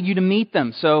and I need you to meet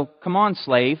them. So come on,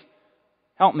 slave,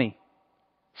 help me.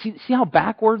 See how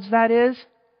backwards that is?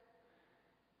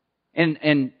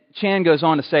 And Chan goes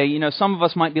on to say, some of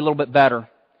us might be a little bit better.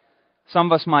 Some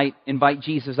of us might invite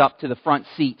Jesus up to the front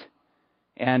seat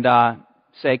and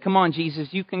say, come on, Jesus,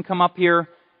 you can come up here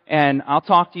and I'll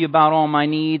talk to you about all my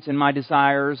needs and my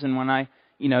desires. And when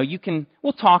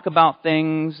we'll talk about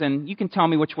things and you can tell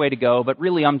me which way to go, but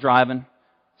really I'm driving.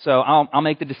 So I'll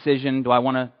make the decision. Do I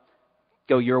want to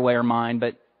go your way or mine?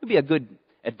 But you'll be a good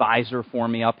advisor for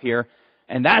me up here.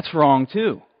 And that's wrong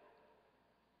too.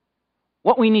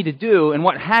 What we need to do, and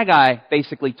what Haggai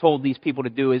basically told these people to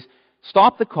do, is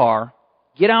stop the car,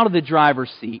 get out of the driver's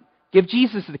seat, give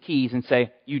Jesus the keys and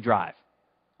say, you drive.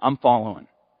 I'm following.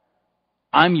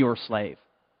 I'm your slave.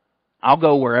 I'll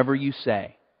go wherever you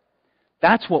say.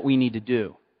 That's what we need to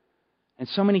do. And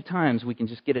so many times we can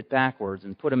just get it backwards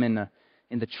and put them in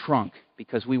the trunk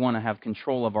because we want to have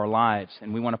control of our lives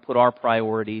and we want to put our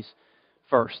priorities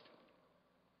first.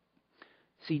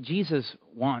 See, Jesus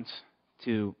wants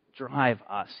to drive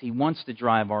us. He wants to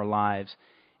drive our lives.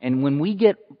 And when we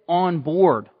get on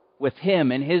board with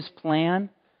Him and His plan,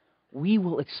 we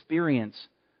will experience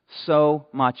so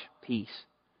much peace.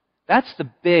 That's the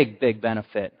big, big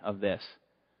benefit of this.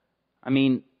 I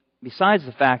mean, besides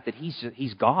the fact that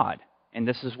He's God, and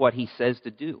this is what He says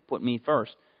to do, put me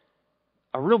first,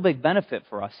 a real big benefit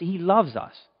for us. See, He loves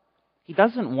us. He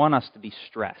doesn't want us to be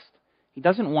stressed. He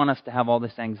doesn't want us to have all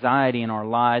this anxiety in our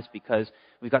lives because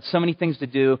we've got so many things to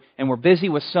do and we're busy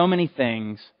with so many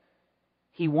things.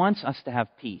 He wants us to have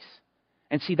peace.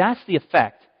 And see, that's the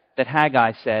effect that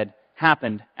Haggai said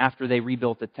happened after they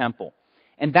rebuilt the temple.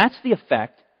 And that's the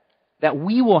effect that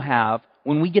we will have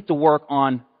when we get to work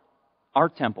on our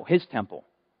temple, His temple,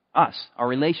 us, our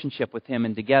relationship with Him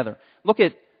and together.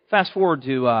 Fast forward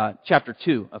to chapter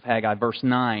 2 of Haggai, verse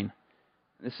 9.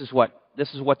 This is what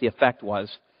the effect was.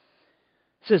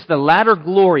 It says, the latter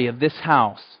glory of this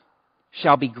house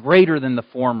shall be greater than the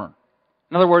former.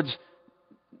 In other words,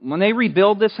 when they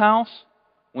rebuild this house,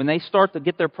 when they start to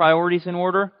get their priorities in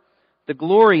order, the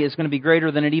glory is going to be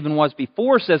greater than it even was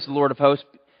before, says the Lord of hosts.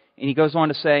 And He goes on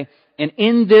to say, and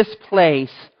in this place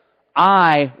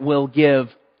I will give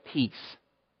peace,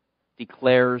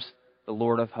 declares the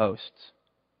Lord of hosts.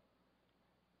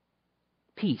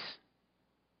 Peace.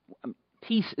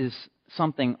 Peace is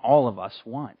something all of us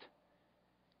want.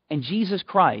 And Jesus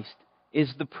Christ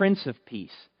is the Prince of Peace.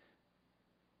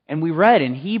 And we read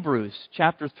in Hebrews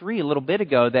chapter 3 a little bit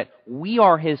ago that we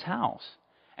are His house.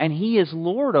 And He is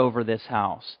Lord over this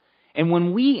house. And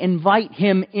when we invite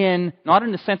Him in, not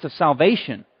in the sense of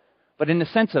salvation, but in the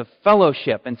sense of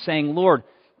fellowship and saying, Lord,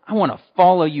 I want to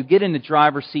follow you, get in the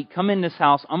driver's seat, come in this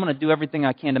house, I'm going to do everything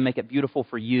I can to make it beautiful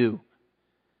for you.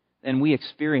 Then we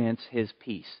experience His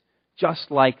peace, just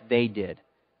like they did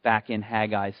back in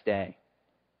Haggai's day.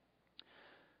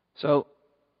 So,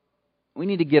 we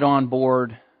need to get on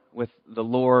board with the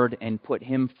Lord and put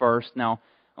Him first. Now,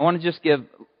 I want to just give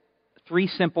 3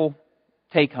 simple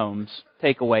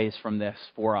takeaways from this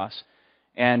for us.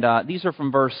 And these are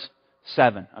from verse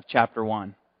 7 of chapter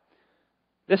 1.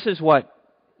 This is what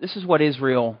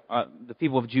Israel, the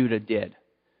people of Judah, did. It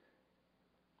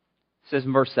says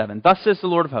in verse 7, "Thus says the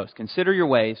Lord of hosts, consider your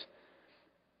ways."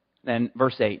 Then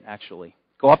verse 8, actually.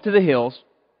 "Go up to the hills,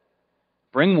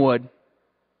 bring wood,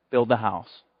 build the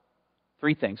house."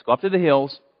 3 things. Go up to the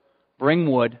hills,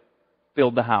 bring wood,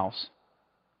 build the house,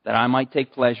 that I might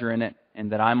take pleasure in it,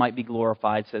 and that I might be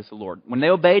glorified, says the Lord. When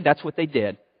they obeyed, that's what they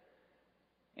did.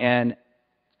 And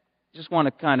just want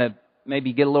to kind of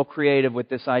maybe get a little creative with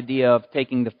this idea of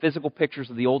taking the physical pictures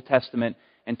of the Old Testament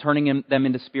and turning them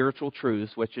into spiritual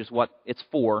truths, which is what it's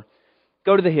for.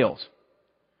 Go to the hills.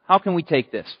 How can we take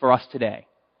this for us today?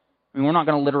 I mean, we're not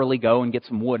going to literally go and get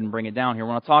some wood and bring it down here.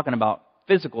 We're not talking about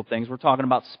physical things. We're talking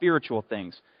about spiritual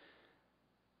things.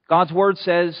 God's Word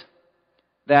says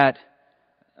that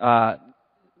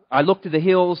I look to the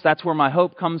hills. That's where my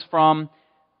hope comes from.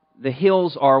 The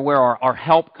hills are where our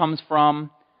help comes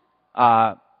from.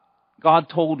 God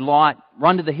told Lot,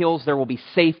 run to the hills. There will be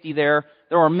safety there.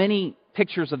 There are many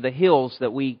pictures of the hills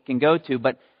that we can go to,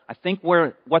 but I think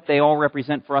what they all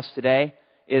represent for us today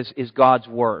is God's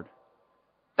Word.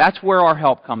 That's where our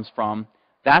help comes from.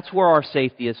 That's where our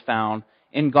safety is found,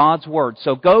 in God's Word.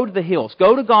 So go to the hills.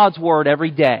 Go to God's Word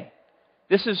every day.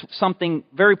 This is something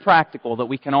very practical that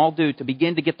we can all do to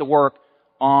begin to get to work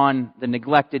on the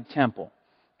neglected temple.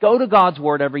 Go to God's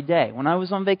Word every day. When I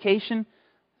was on vacation,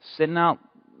 sitting out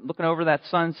looking over that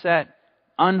sunset,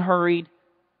 unhurried,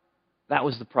 that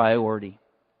was the priority.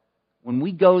 When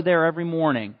we go there every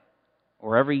morning,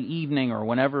 or every evening, or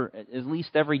whenever, at least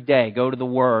every day, go to the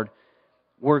Word,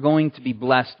 we're going to be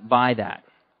blessed by that.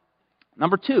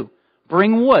 Number 2,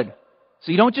 bring wood.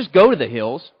 So you don't just go to the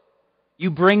hills,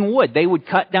 you bring wood. They would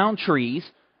cut down trees,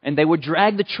 and they would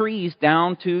drag the trees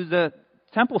down to the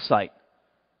temple site.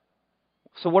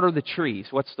 So what are the trees?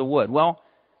 What's the wood? Well,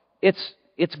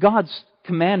 it's God's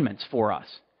commandments for us.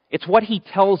 It's what He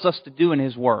tells us to do in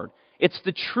His Word. It's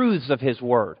the truths of His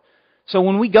Word. So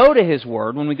when we go to His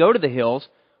Word, when we go to the hills,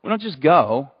 we don't just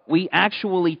go. We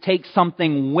actually take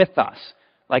something with us.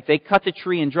 Like they cut the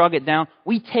tree and drug it down.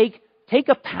 We take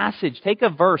a passage, take a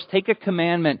verse, take a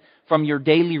commandment from your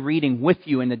daily reading with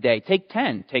you in the day. Take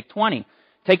 10, take 20.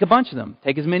 Take a bunch of them.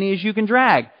 Take as many as you can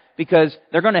drag, because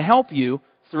they're going to help you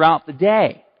throughout the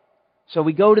day. So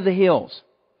we go to the hills.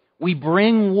 We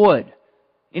bring wood.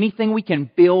 Anything we can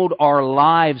build our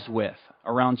lives with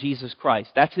around Jesus Christ.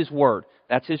 That's His Word.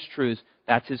 That's His truths.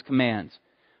 That's His commands.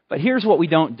 But here's what we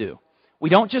don't do. We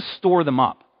don't just store them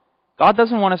up. God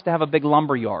doesn't want us to have a big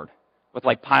lumber yard with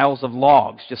like piles of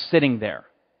logs just sitting there.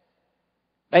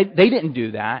 They didn't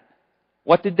do that.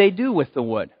 What did they do with the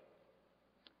wood?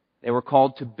 They were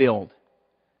called to build.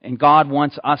 And God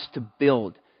wants us to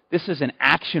build. This is an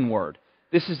action word.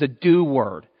 This is a do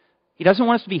word. He doesn't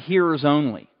want us to be hearers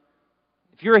only.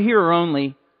 If you're a hearer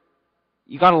only,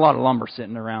 you got a lot of lumber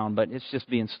sitting around, but it's just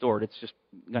being stored. It's just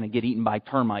going to get eaten by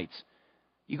termites.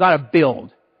 You got to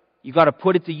build. You got to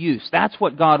put it to use. That's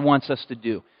what God wants us to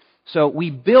do. So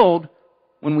we build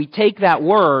when we take that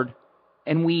word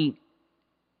and we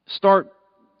start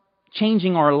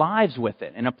changing our lives with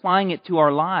it and applying it to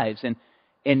our lives and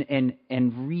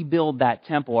rebuild that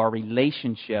temple, our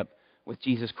relationship with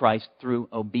Jesus Christ through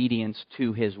obedience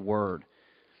to His Word.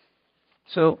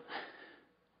 So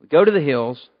we go to the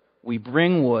hills, we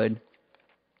bring wood,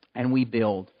 and we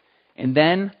build. And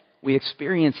then we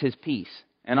experience His peace.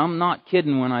 And I'm not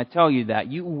kidding when I tell you that.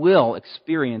 You will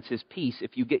experience His peace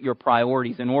if you get your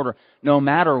priorities in order, no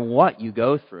matter what you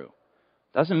go through.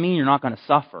 Doesn't mean you're not going to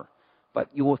suffer, but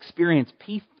you will experience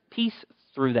peace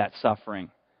through that suffering.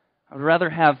 I would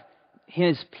rather have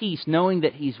His peace, knowing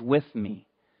that He's with me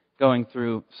going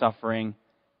through suffering,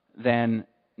 than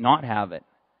not have it.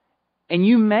 And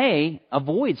you may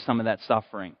avoid some of that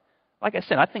suffering. Like I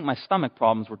said, I think my stomach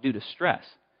problems were due to stress,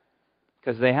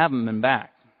 because they haven't been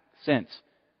back since.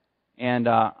 And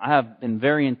I have been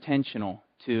very intentional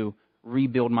to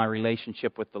rebuild my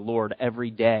relationship with the Lord every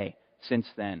day since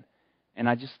then. And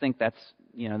I just think that's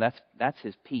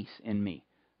His peace in me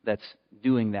that's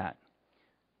doing that.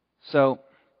 So,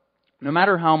 no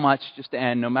matter how much, just to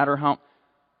end, no matter how...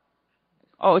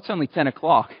 Oh, it's only 10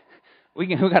 o'clock. We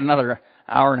got another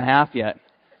hour and a half yet.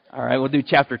 All right, we'll do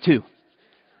chapter 2.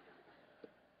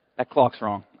 That clock's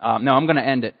wrong. No, I'm going to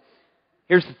end it.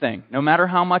 Here's the thing. No matter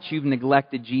how much you've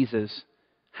neglected Jesus'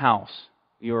 house,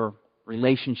 your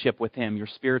relationship with Him, your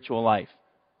spiritual life,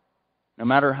 no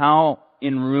matter how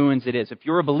in ruins it is, if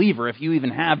you're a believer, if you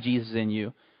even have Jesus in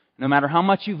you, no matter how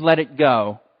much you've let it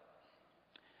go,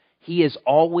 He is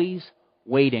always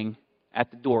waiting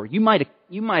at the door. You might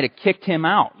have kicked Him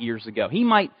out years ago. He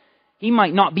might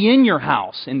not be in your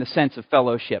house in the sense of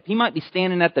fellowship. He might be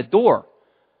standing at the door,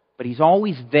 but He's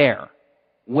always there,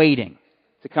 waiting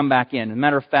to come back in. As a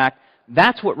matter of fact,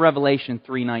 that's what Revelation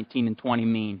 3:19 and 20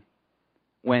 mean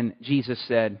when Jesus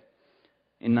said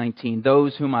in 19,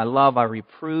 "Those whom I love I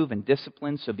reprove and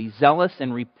discipline, so be zealous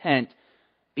and repent.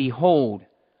 Behold,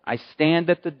 I stand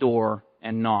at the door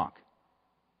and knock."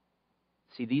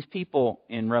 See, these people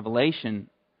in Revelation,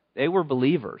 they were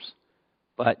believers,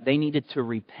 but they needed to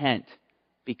repent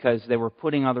because they were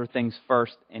putting other things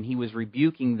first, and He was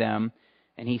rebuking them,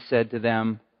 and He said to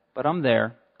them, "But I'm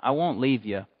there. I won't leave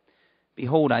you.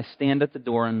 Behold, I stand at the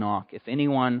door and knock. If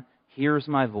anyone hears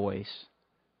my voice,"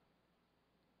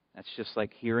 that's just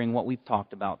like hearing what we've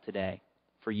talked about today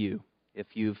for you,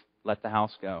 if you've let the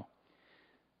house go,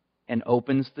 "and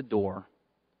opens the door,"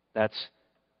 that's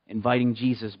inviting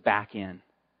Jesus back in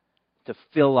to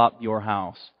fill up your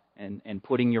house and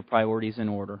putting your priorities in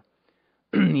order.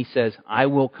 He says, "I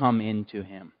will come into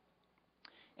him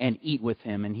and eat with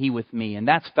him and he with me." And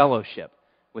that's fellowship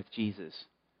with Jesus.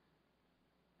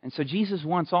 And so Jesus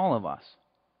wants all of us.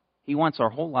 He wants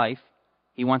our whole life.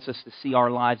 He wants us to see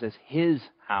our lives as His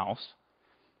house.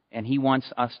 And He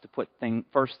wants us to put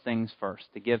first things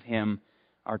first, to give Him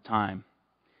our time.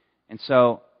 And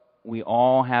so we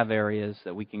all have areas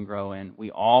that we can grow in. We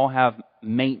all have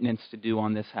maintenance to do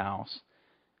on this house.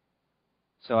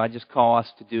 So I just call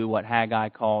us to do what Haggai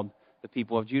called the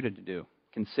people of Judah to do.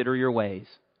 Consider your ways.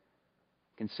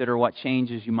 Consider what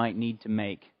changes you might need to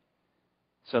make.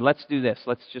 So let's do this.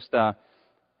 Let's just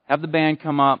have the band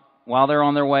come up. While they're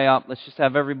on their way up, let's just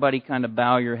have everybody kind of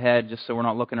bow your head just so we're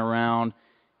not looking around.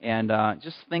 And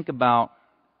just think about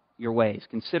your ways.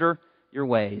 Consider your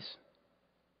ways.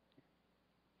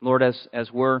 Lord,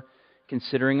 as we're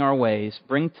considering our ways,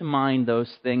 bring to mind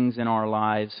those things in our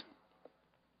lives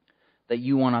that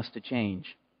You want us to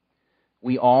change.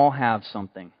 We all have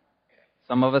something.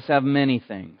 Some of us have many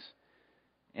things.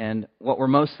 And what we're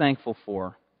most thankful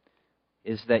for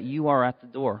is that You are at the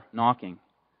door knocking.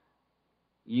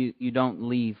 You don't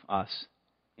leave us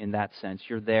in that sense.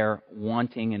 You're there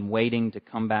wanting and waiting to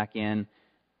come back in.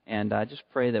 And I just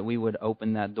pray that we would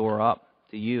open that door up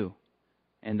to You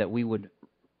and that we would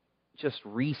just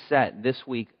reset this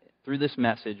week, through this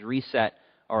message, reset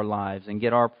our lives and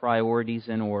get our priorities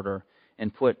in order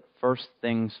and put first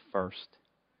things first.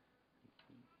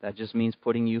 That just means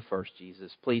putting You first,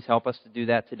 Jesus. Please help us to do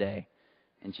that today.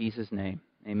 In Jesus' name,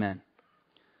 amen.